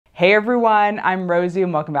Hey everyone, I'm Rosie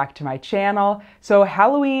and welcome back to my channel. So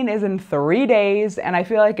Halloween is in 3 days and I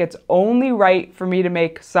feel like it's only right for me to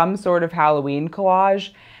make some sort of Halloween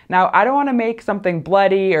collage. Now, I don't want to make something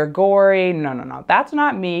bloody or gory, no, that's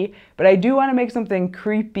not me, but I do want to make something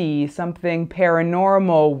creepy, something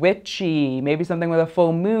paranormal, witchy, maybe something with a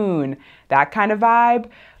full moon, that kind of vibe.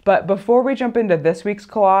 But before we jump into this week's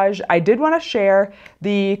collage, I did want to share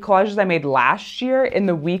the collages I made last year in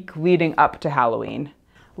the week leading up to Halloween.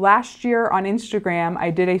 Last year on Instagram, I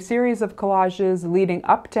did a series of collages leading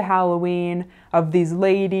up to Halloween of these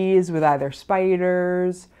ladies with either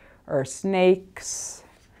spiders or snakes.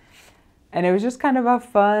 And it was just kind of a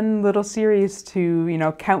fun little series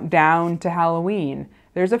to, count down to Halloween.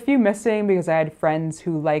 There's a few missing because I had friends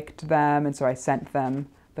who liked them and so I sent them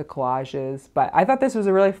the collages. But I thought this was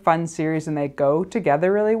a really fun series and they go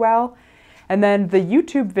together really well. And then the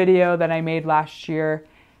YouTube video that I made last year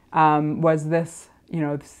was this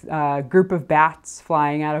group of bats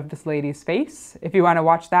flying out of this lady's face. If you want to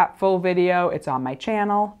watch that full video, it's on my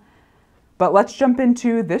channel. But let's jump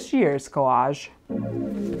into this year's collage.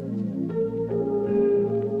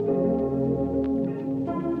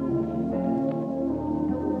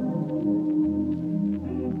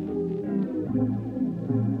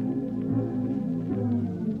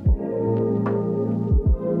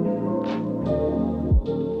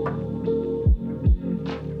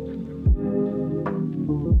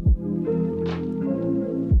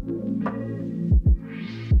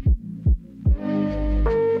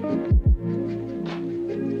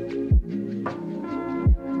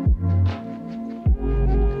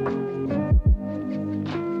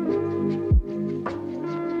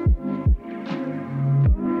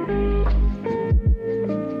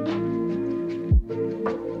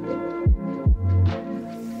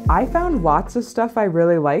 I found lots of stuff I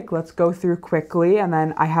really like. Let's go through quickly, and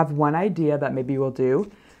then I have one idea that maybe we'll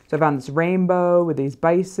do. So I found this rainbow with these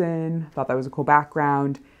bison. Thought that was a cool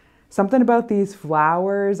background. Something about these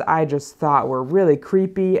flowers I just thought were really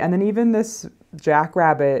creepy. And then even this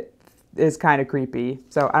jackrabbit is kind of creepy.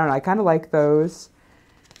 So I don't know, I kind of like those.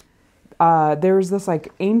 There's this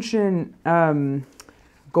like ancient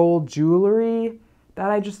gold jewelry that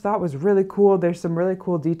I just thought was really cool. There's some really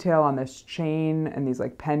cool detail on this chain and these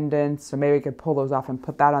like pendants. So maybe I could pull those off and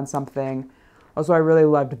put that on something. Also, I really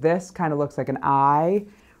loved this. Kind of looks like an eye.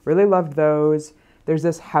 Really loved those. There's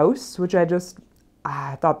this house, which I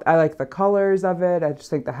thought I like the colors of it. I just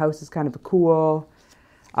think the house is kind of cool.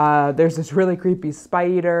 There's this really creepy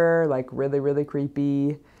spider, like really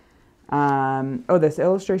creepy. Oh, this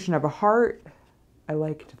illustration of a heart. I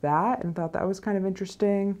liked that and thought that was kind of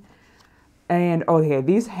interesting. And, okay,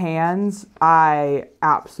 these hands, I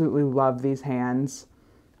absolutely love these hands.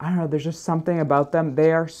 I don't know, there's just something about them.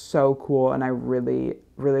 They are so cool, and I really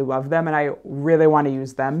love them, and I really want to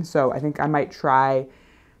use them. So I think I might try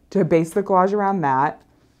to base the collage around that.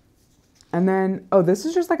 And then, this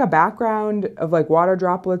is just like a background of like water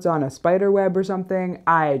droplets on a spider web or something.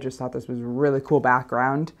 I just thought this was a really cool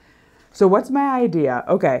background. So what's my idea?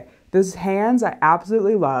 Okay, this hands I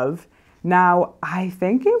absolutely love. Now, I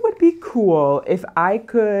think it would be cool if I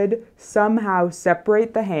could somehow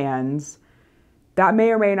separate the hands. That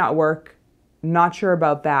may or may not work, not sure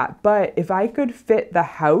about that. But if I could fit the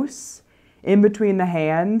house in between the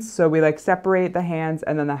hands, so we like separate the hands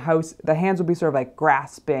and then the hands will be sort of like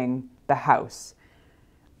grasping the house.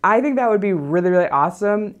 I think that would be really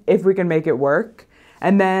awesome if we can make it work.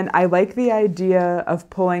 And then I like the idea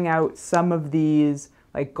of pulling out some of these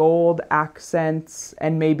like gold accents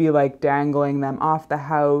and maybe like dangling them off the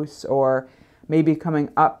house or maybe coming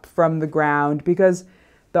up from the ground because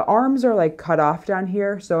the arms are like cut off down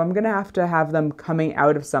here. So I'm gonna have to have them coming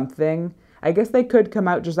out of something. I guess they could come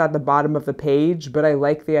out just at the bottom of the page, but I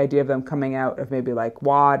like the idea of them coming out of maybe like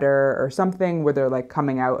water or something where they're like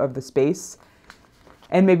coming out of the space.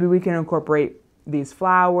 And maybe we can incorporate these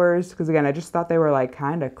flowers because again, I just thought they were like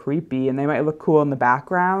kind of creepy and they might look cool in the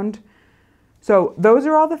background. So those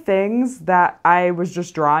are all the things that I was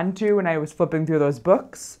just drawn to when I was flipping through those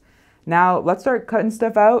books. Now let's start cutting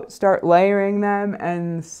stuff out, start layering them,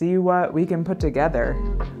 and see what we can put together.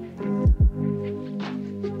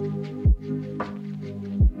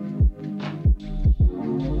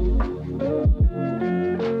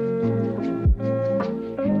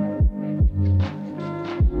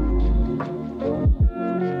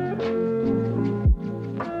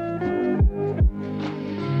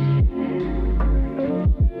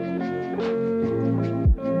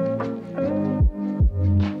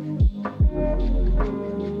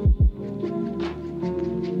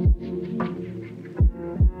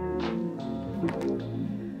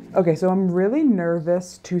 Okay, so I'm really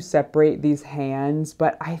nervous to separate these hands,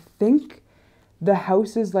 but I think the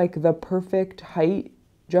house is like the perfect height,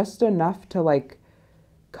 just enough to like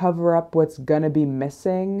cover up what's gonna be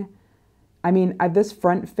missing. I mean, this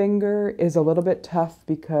front finger is a little bit tough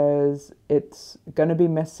because it's gonna be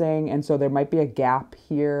missing, and so there might be a gap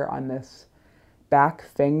here on this back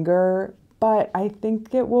finger, but I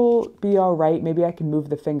think it will be all right. Maybe I can move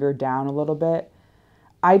the finger down a little bit.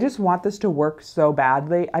 I just want this to work so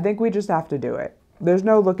badly. I think we just have to do it. There's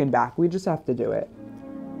no looking back. We just have to do it.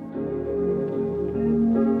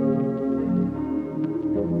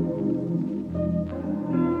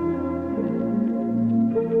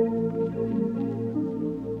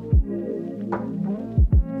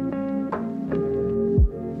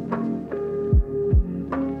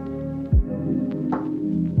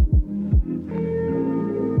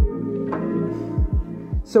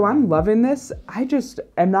 So I'm loving this. I just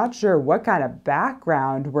am not sure what kind of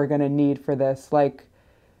background we're gonna need for this. Like,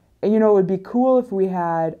 you know, it would be cool if we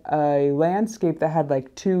had a landscape that had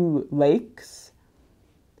like 2 lakes,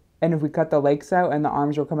 and if we cut the lakes out and the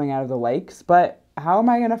arms were coming out of the lakes. But how am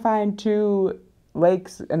I gonna find 2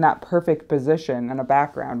 lakes in that perfect position in a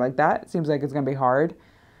background? Like, that seems like it's gonna be hard.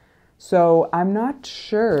 So I'm not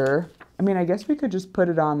sure. I mean, I guess we could just put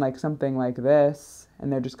it on like something like this, and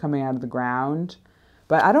they're just coming out of the ground.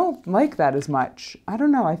 But I don't like that as much. I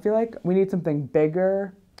don't know. I feel like we need something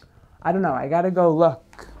bigger. I don't know. I gotta go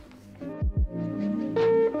look.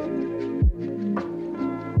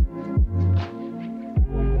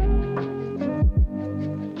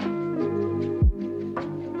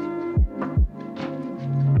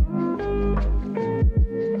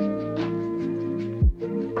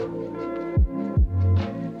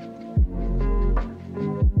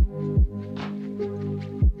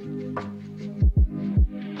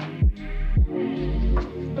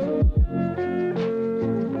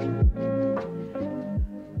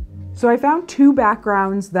 So I found 2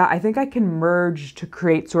 backgrounds that I think I can merge to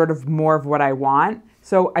create sort of more of what I want.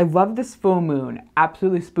 So I love this full moon,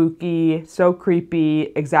 absolutely spooky, so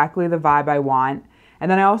creepy, exactly the vibe I want. And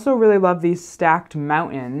then I also really love these stacked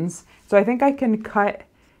mountains. So I think I can cut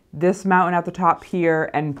this mountain at the top here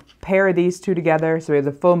and pair these 2 together. So we have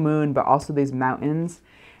the full moon, but also these mountains.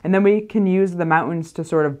 And then we can use the mountains to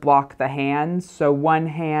sort of block the hands. So one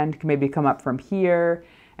hand can maybe come up from here,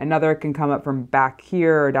 another can come up from back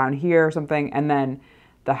here or down here or something, and then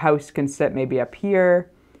the house can sit maybe up here.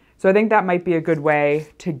 So I think that might be a good way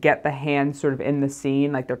to get the hands sort of in the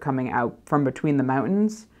scene, like they're coming out from between the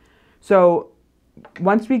mountains. So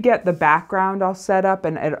once we get the background all set up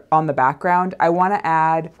and on the background, I want to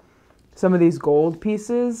add some of these gold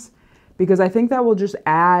pieces, because I think that will just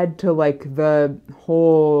add to like the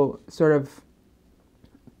whole sort of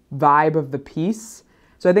vibe of the piece.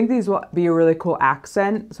 So I think these will be a really cool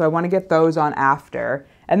accent. So I want to get those on after.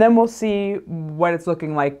 And then we'll see what it's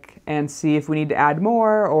looking like and see if we need to add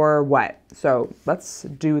more or what. So let's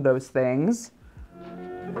do those things.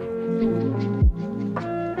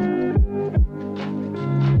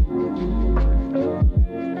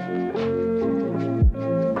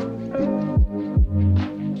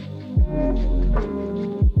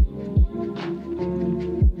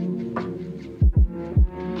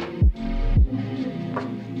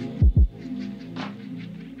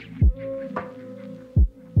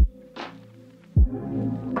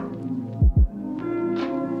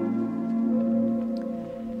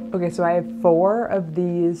 Okay, so I have 4 of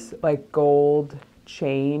these like gold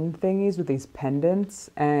chain thingies with these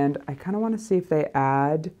pendants, and I kind of want to see if they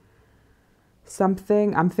add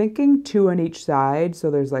something. I'm thinking 2 on each side,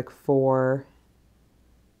 so there's like 4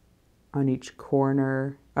 on each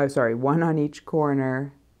corner. Oh, sorry, 1 on each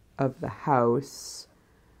corner of the house.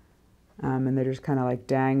 And they're just kind of like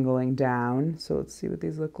dangling down. So let's see what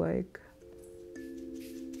these look like.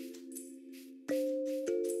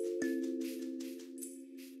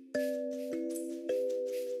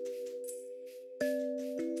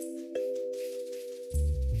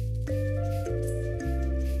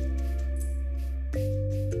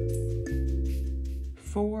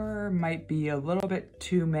 Might be a little bit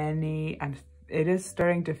too many, and it is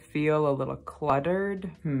starting to feel a little cluttered.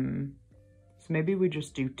 So maybe we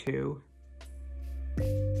just do 2.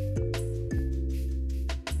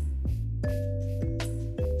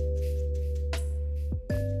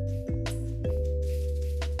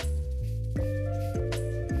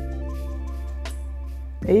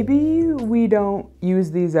 Maybe we don't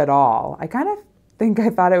use these at all. I thought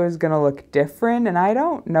it was gonna look different, and I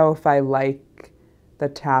don't know if I like the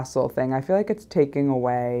tassel thing. I feel like it's taking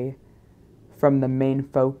away from the main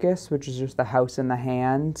focus, which is just the house and the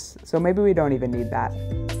hands. So maybe we don't even need that.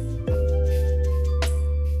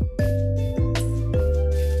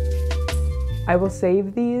 I will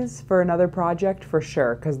save these for another project for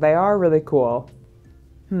sure, because they are really cool.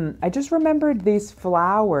 I just remembered these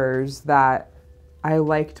flowers that I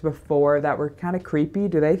liked before that were kind of creepy.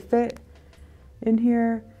 Do they fit in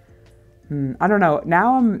here? I don't know.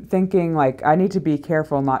 Now I'm thinking like I need to be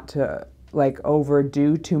careful not to like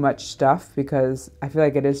overdo too much stuff because I feel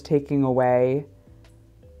like it is taking away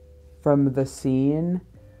from the scene.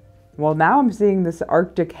 Well, now I'm seeing this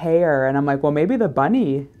Arctic hare and I'm like, well, maybe the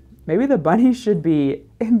bunny should be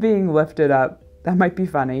being lifted up. That might be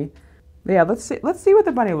funny. But yeah, let's see what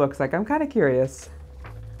the bunny looks like. I'm kind of curious.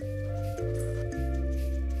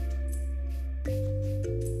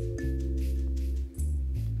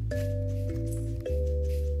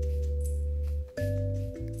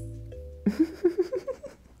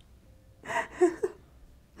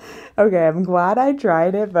 Okay, I'm glad I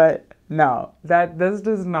tried it, but no, this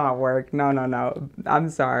does not work. No. I'm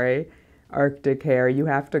sorry. Arctic hare, you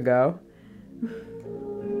have to go.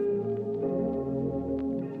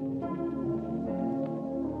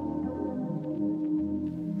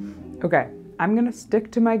 Okay, I'm gonna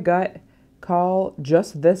stick to my gut, call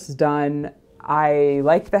just this done. I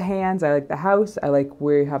like the hands, I like the house, I like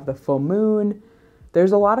where you have the full moon.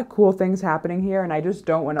 There's a lot of cool things happening here and I just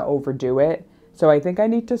don't want to overdo it. So I think I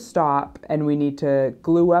need to stop and we need to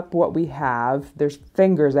glue up what we have. There's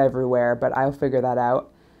fingers everywhere, but I'll figure that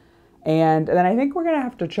out. And then I think we're gonna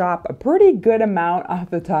have to chop a pretty good amount off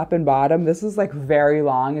the top and bottom. This is like very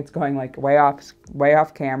long. It's going like way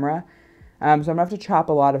off camera. So I'm gonna have to chop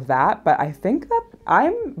a lot of that, but I think that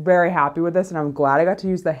I'm very happy with this and I'm glad I got to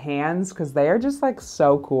use the hands because they are just like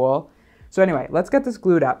so cool. So anyway, let's get this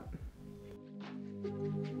glued up.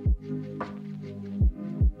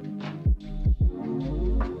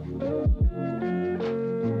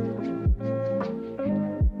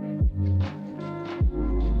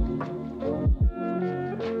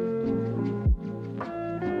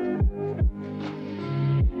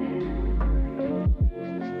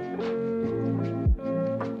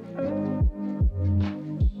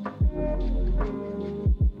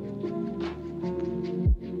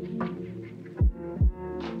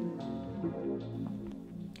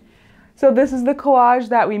 So this is the collage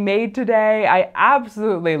that we made today. I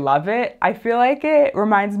absolutely love it. I feel like it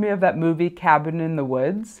reminds me of that movie Cabin in the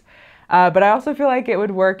Woods. But I also feel like it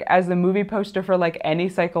would work as the movie poster for like any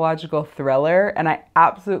psychological thriller. And I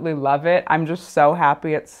absolutely love it. I'm just so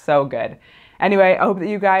happy. It's so good. Anyway, I hope that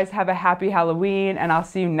you guys have a happy Halloween and I'll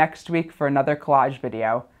see you next week for another collage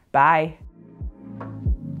video. Bye.